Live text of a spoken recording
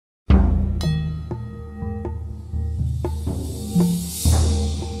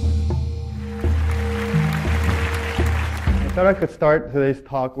thought I could start today's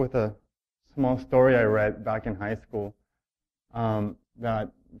talk with a small story I read back in high school that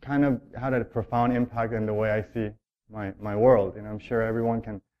kind of had a profound impact in the way I see my world. And I'm sure everyone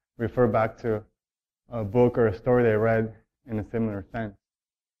can refer back to a book or a story they read in a similar sense.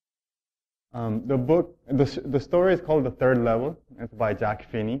 The story is called The Third Level. It's by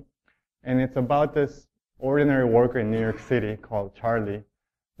Jack Finney. And it's about this ordinary worker in New York City called Charlie.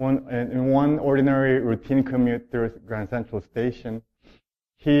 In one ordinary routine commute through Grand Central Station,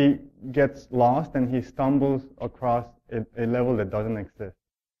 he gets lost and he stumbles across a level that doesn't exist.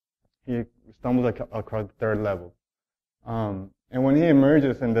 He stumbles across the third level. And when he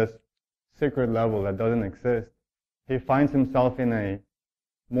emerges in this secret level that doesn't exist, he finds himself in a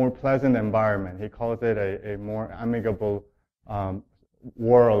more pleasant environment. He calls it a more amicable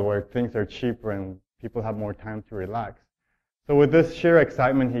world where things are cheaper and people have more time to relax. So with this sheer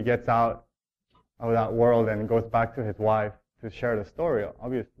excitement, he gets out of that world and goes back to his wife to share the story,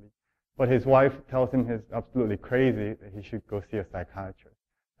 obviously. But his wife tells him he's absolutely crazy, that he should go see a psychiatrist.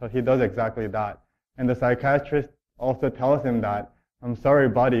 So he does exactly that. And the psychiatrist also tells him that, I'm sorry,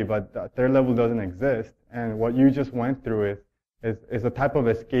 buddy, but the third level doesn't exist. And what you just went through is a type of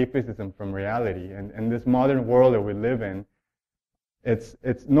escapism from reality. And in this modern world that we live in, it's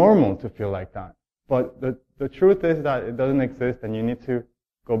normal to feel like that. But the truth is that it doesn't exist, and you need to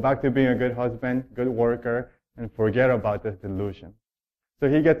go back to being a good husband, good worker, and forget about this delusion. So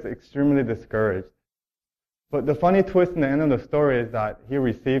he gets extremely discouraged. But the funny twist in the end of the story is that he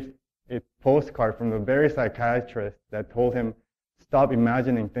receives a postcard from the very psychiatrist that told him, stop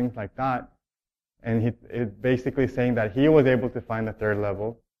imagining things like that. And it's basically saying that he was able to find the third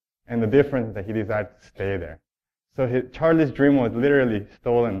level, and the difference is that he decided to stay there. So Charlie's dream was literally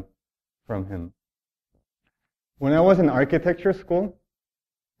stolen from him. When I was in architecture school,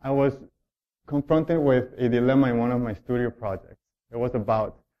 I was confronted with a dilemma in one of my studio projects.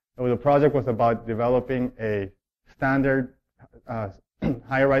 The project was about developing a standard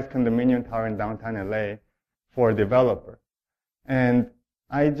high-rise condominium tower in downtown LA for a developer. And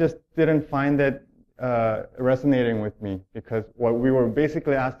I just didn't find it resonating with me, because what we were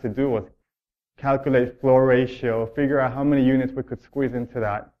basically asked to do was calculate floor ratio, figure out how many units we could squeeze into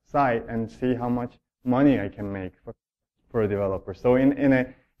that site, and see how much money I can make for a developer. So in a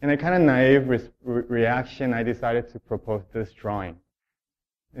kind of naive reaction, I decided to propose this drawing.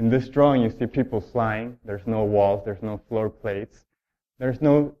 In this drawing, you see people flying. There's no walls. There's no floor plates. There's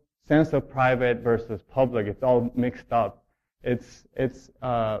no sense of private versus public. It's all mixed up. It's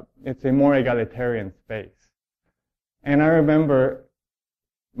a more egalitarian space. And I remember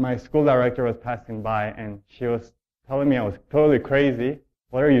my school director was passing by, and she was telling me I was totally crazy.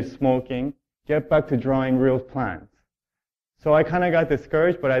 What are you smoking? Get back to drawing real plans. So I kind of got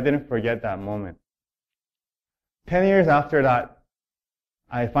discouraged, but I didn't forget that moment. 10 years after that,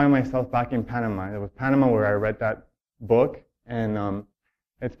 I find myself back in Panama. It was Panama where I read that book, and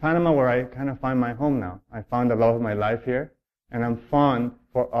it's Panama where I kind of find my home now. I found the love of my life here, and I'm fond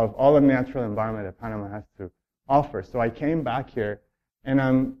of all the natural environment that Panama has to offer. So I came back here,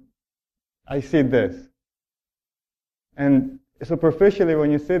 and I see this. And superficially,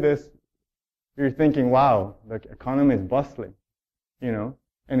 when you see this, you're thinking, wow, the economy is bustling, and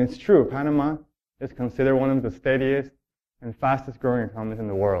it's true. Panama is considered one of the steadiest and fastest growing economies in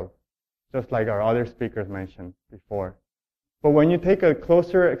the world, just like our other speakers mentioned before. But when you take a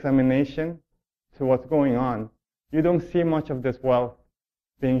closer examination to what's going on, you don't see much of this wealth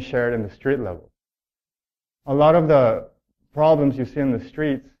being shared in the street level. A lot of the problems you see in the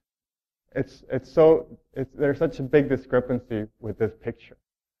streets, there's such a big discrepancy with this picture.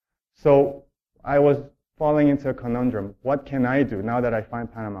 So I was falling into a conundrum. What can I do now that I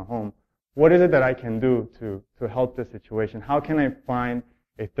find Panama home? What is it that I can do to help this situation? How can I find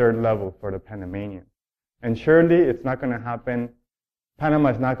a third level for the Panamanians? And surely it's not going to happen. Panama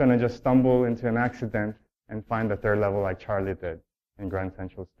is not going to just stumble into an accident and find the third level like Charlie did in Grand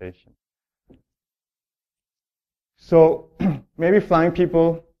Central Station. So maybe flying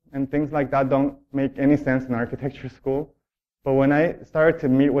people and things like that don't make any sense in architecture school. But when I started to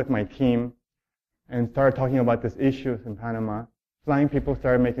meet with my team and started talking about these issues in Panama, flying people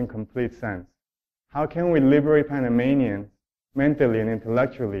started making complete sense. How can we liberate Panamanians mentally and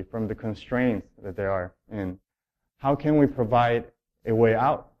intellectually from the constraints that they are in? How can we provide a way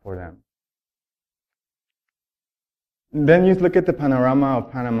out for them? And then you look at the panorama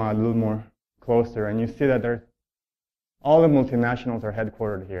of Panama a little more closer, and you see that all the multinationals are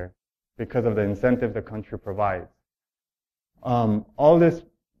headquartered here because of the incentive the country provides. All these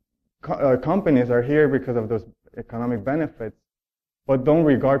companies are here because of those economic benefits, but don't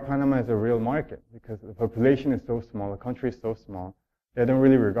regard Panama as a real market because the population is so small, the country is so small, they don't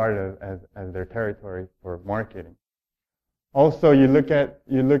really regard it as their territory for marketing. Also, you look at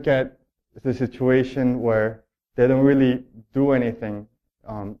the situation where they don't really do anything.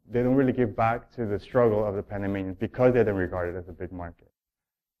 They don't really give back to the struggle of the Panamanians because they don't regard it as a big market.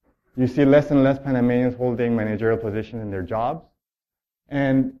 You see less and less Panamanians holding managerial positions in their jobs.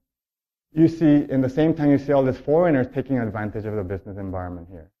 And you see, in the same time, you see all these foreigners taking advantage of the business environment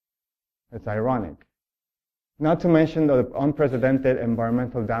here. It's ironic. Not to mention the unprecedented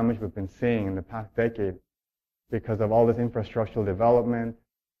environmental damage we've been seeing in the past decade because of all this infrastructural development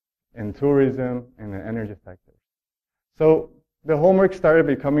in tourism and the energy sector. So the homework started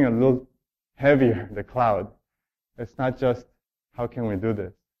becoming a little heavier, the cloud. It's not just, how can we do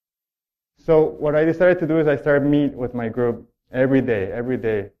this? So what I decided to do is I started meet with my group every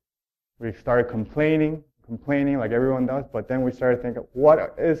day. We started complaining like everyone does, but then we started thinking,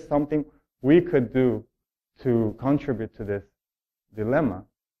 what is something we could do to contribute to this dilemma?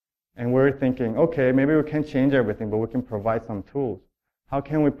 And we're thinking, okay, maybe we can't change everything, but we can provide some tools. How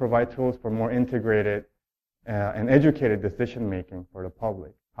can we provide tools for more integrated and educated decision making for the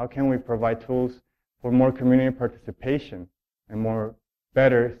public? How can we provide tools for more community participation and more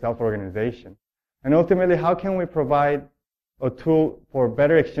better self-organization? And ultimately, how can we provide a tool for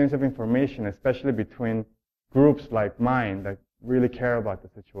better exchange of information, especially between groups like mine that really care about the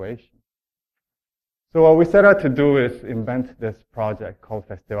situation? So what we set out to do is invent this project called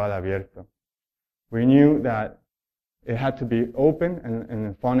Festival Abierto. We knew that it had to be open and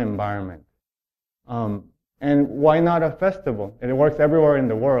a fun environment. And why not a festival? It works everywhere in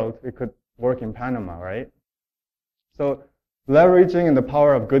the world. It could work in Panama, right? So leveraging the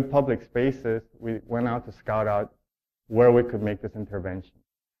power of good public spaces, we went out to scout out where we could make this intervention.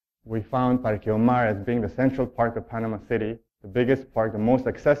 We found Parque Omar as being the central park of Panama City, the biggest park, the most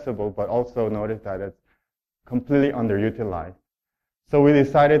accessible, but also noticed that it's completely underutilized. So we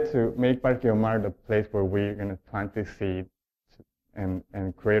decided to make Parque Omar the place where we're going to plant this seed and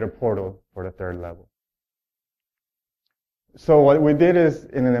create a portal for the third level. So what we did is,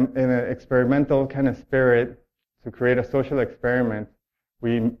 in an experimental kind of spirit, to create a social experiment,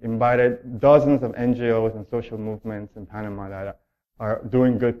 we invited dozens of NGOs and social movements in Panama that are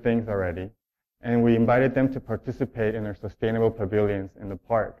doing good things already. And we invited them to participate in our sustainable pavilions in the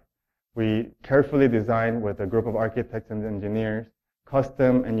park. We carefully designed, with a group of architects and engineers,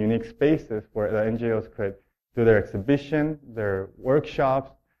 custom and unique spaces where the NGOs could do their exhibition, their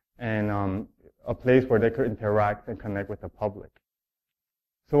workshops, and a place where they could interact and connect with the public.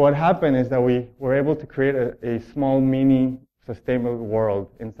 So what happened is that we were able to create a small mini sustainable world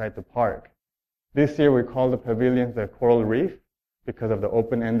inside the park. This year we called the pavilions the Coral Reef because of the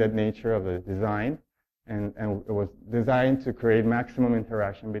open-ended nature of the design, and it was designed to create maximum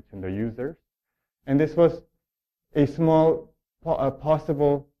interaction between the users. And this was a small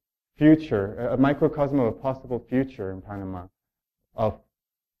possible future, a microcosm of a possible future in Panama of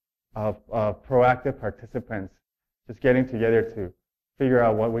proactive participants just getting together to figure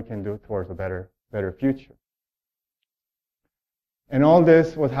out what we can do towards a better future. And all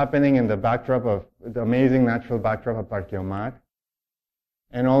this was happening in the backdrop of the amazing natural backdrop of Parque Omar,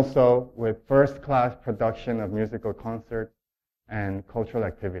 and also with first-class production of musical concerts and cultural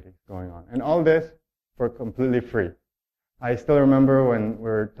activities going on. And all this for completely free. I still remember when we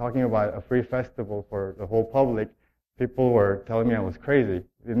were talking about a free festival for the whole public, people were telling me I was crazy.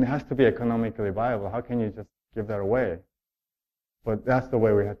 It has to be economically viable. How can you just give that away? But that's the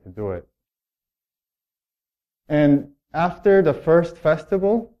way we had to do it. And after the first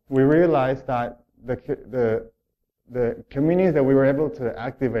festival, we realized that the communities that we were able to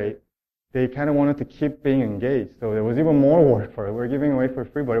activate, they kind of wanted to keep being engaged. So there was even more work for it. We were giving away for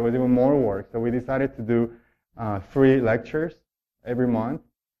free, but it was even more work. So we decided to do free lectures every month.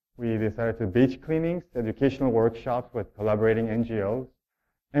 We decided to do beach cleanings, educational workshops with collaborating NGOs.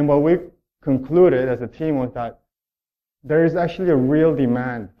 And what we concluded as a team was that there is actually a real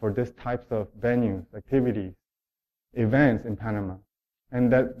demand for these types of venues, activities, events in Panama.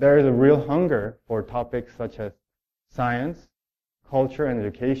 And that there is a real hunger for topics such as science, culture, and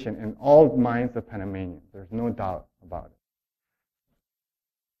education in all minds of Panamanians. There's no doubt about it.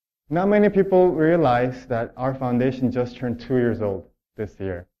 Not many people realize that our foundation just turned 2 years old this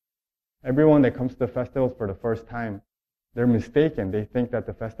year. Everyone that comes to the festivals for the first time, they're mistaken. They think that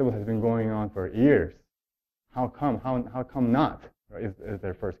the festival has been going on for years. How come? How come not? Is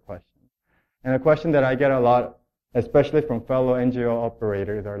their first question. And a question that I get a lot, especially from fellow NGO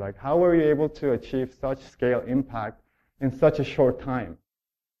operators, are like, how were you able to achieve such scale impact in such a short time?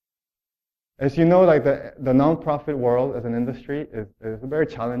 As you know, like the nonprofit world as an industry is a very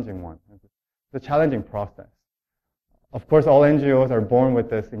challenging one. It's a challenging process. Of course, all NGOs are born with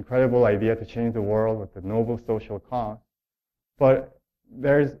this incredible idea to change the world with the noble social cause. But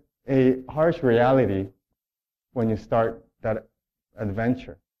there's a harsh reality when you start that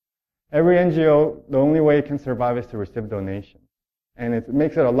adventure. Every NGO, the only way it can survive is to receive donations. And it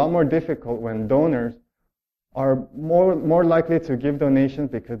makes it a lot more difficult when donors are more likely to give donations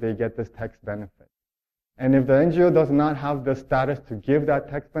because they get this tax benefit. And if the NGO does not have the status to give that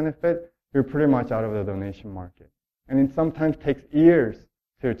tax benefit, you're pretty much out of the donation market. And it sometimes takes years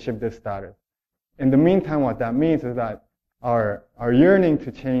to achieve this status. In the meantime, what that means is that our yearning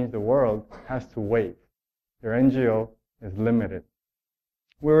to change the world has to wait. Your NGO is limited.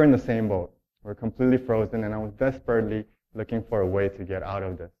 We were in the same boat. We're completely frozen, and I was desperately looking for a way to get out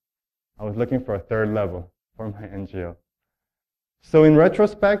of this. I was looking for a third level for my NGO. So in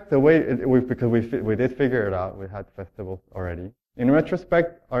retrospect, the way because we did figure it out, we had festivals already. In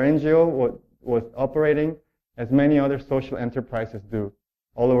retrospect, our NGO was operating as many other social enterprises do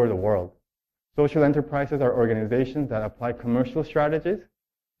all over the world. Social enterprises are organizations that apply commercial strategies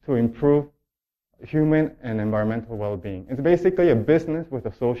to improve human and environmental well-being. It's basically a business with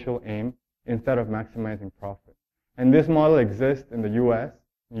a social aim instead of maximizing profit. And this model exists in the US,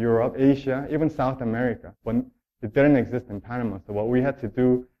 Europe, Asia, even South America, but it didn't exist in Panama. So what we had to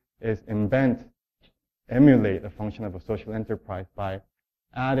do is emulate the function of a social enterprise by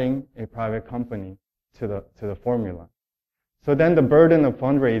adding a private company to the formula. So then the burden of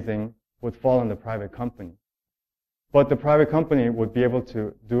fundraising would fall on the private company. But the private company would be able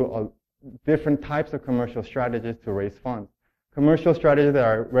to do different types of commercial strategies to raise funds. Commercial strategies that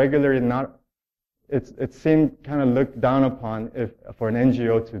are regularly not, it seemed kind of looked down upon for an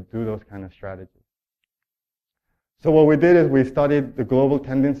NGO to do those kind of strategies. So what we did is we studied the global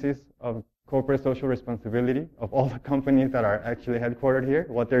tendencies of corporate social responsibility of all the companies that are actually headquartered here,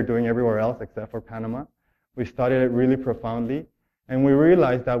 what they're doing everywhere else except for Panama. We studied it really profoundly, and we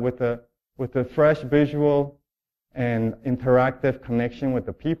realized that with the fresh visual and interactive connection with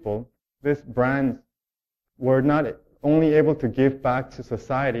the people, these brands were not only able to give back to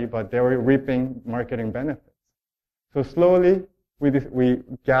society, but they were reaping marketing benefits. So slowly, we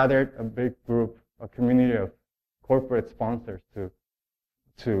gathered a big group, a community of corporate sponsors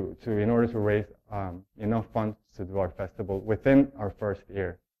in order to raise enough funds to do our festival within our first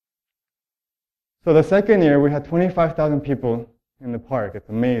year. So the second year, we had 25,000 people in the park. It's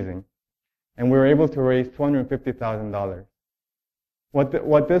amazing. And we were able to raise $250,000.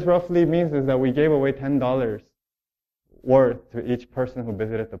 What this roughly means is that we gave away $10 worth to each person who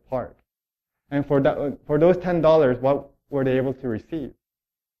visited the park. And for those $10, what were they able to receive?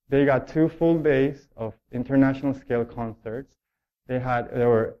 They got 2 full days of international scale concerts. They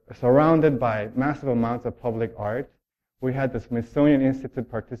were surrounded by massive amounts of public art. We had the Smithsonian Institute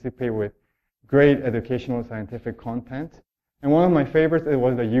participate with great educational scientific content. And one of my favorites, it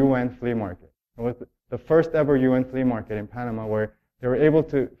was the UN flea market. It was the first ever UN flea market in Panama, where they were able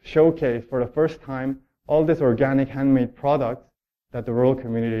to showcase for the first time all these organic handmade products that the rural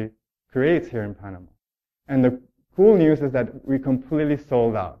community creates here in Panama. And the cool news is that we completely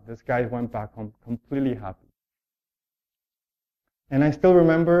sold out. These guys went back home completely happy. And I still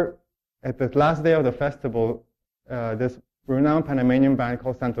remember at the last day of the festival, this renowned Panamanian band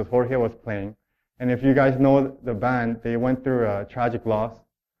called Santos Jorge was playing. And if you guys know the band, they went through a tragic loss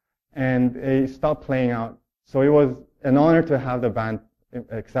and they stopped playing out. So it was an honor to have the band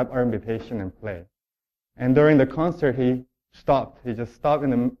accept our invitation and play. And during the concert, he stopped. He just stopped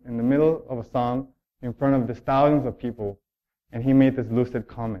in the middle of a song in front of these thousands of people, and he made this lucid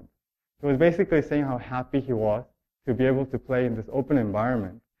comment. He was basically saying how happy he was to be able to play in this open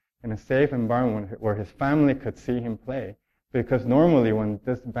environment, in a safe environment where his family could see him play. Because normally when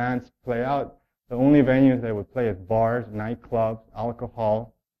these bands play out, the only venues they would play is bars, nightclubs,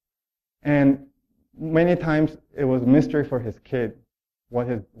 alcohol. And many times it was a mystery for his kid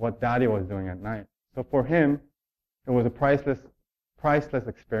what daddy was doing at night. So for him, it was a priceless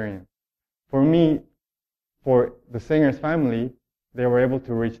experience. For me, for the singer's family, they were able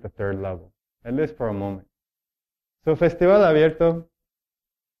to reach the third level, at least for a moment. So Festival Abierto,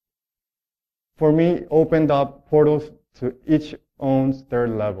 for me, opened up portals to each own's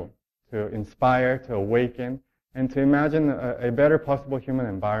third level, to inspire, to awaken, and to imagine a better possible human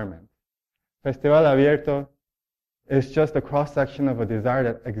environment. Festival Abierto is just a cross-section of a desire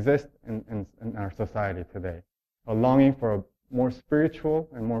that exists in our society today, a longing for a more spiritual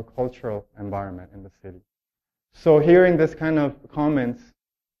and more cultural environment in the city. So hearing this kind of comments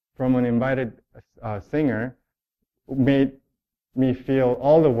from an invited singer made me feel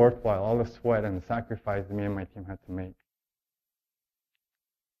all the worthwhile, all the sweat and the sacrifice that me and my team had to make.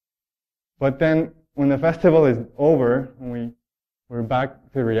 But then when the festival is over, and we're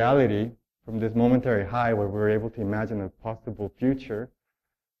back to reality from this momentary high where we're able to imagine a possible future,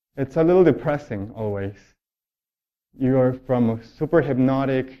 it's a little depressing always. You're from a super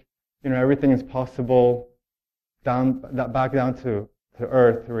hypnotic, everything is possible, back down to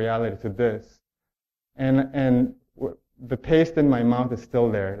earth, to reality, to this. And the taste in my mouth is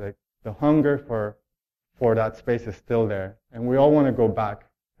still there. Like the hunger for that space is still there. And we all want to go back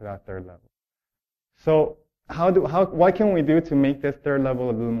to that third level. So what can we do to make this third level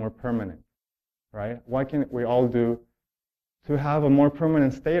a little more permanent, right? What can we all do to have a more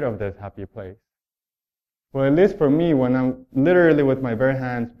permanent state of this happy place? Well, at least for me, when I'm literally with my bare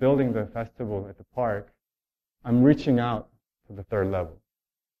hands building the festival at the park, I'm reaching out to the third level.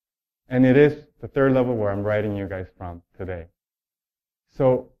 And it is the third level where I'm writing you guys from today.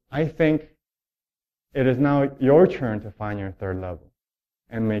 So I think it is now your turn to find your third level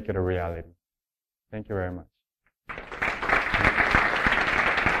and make it a reality. Thank you very much.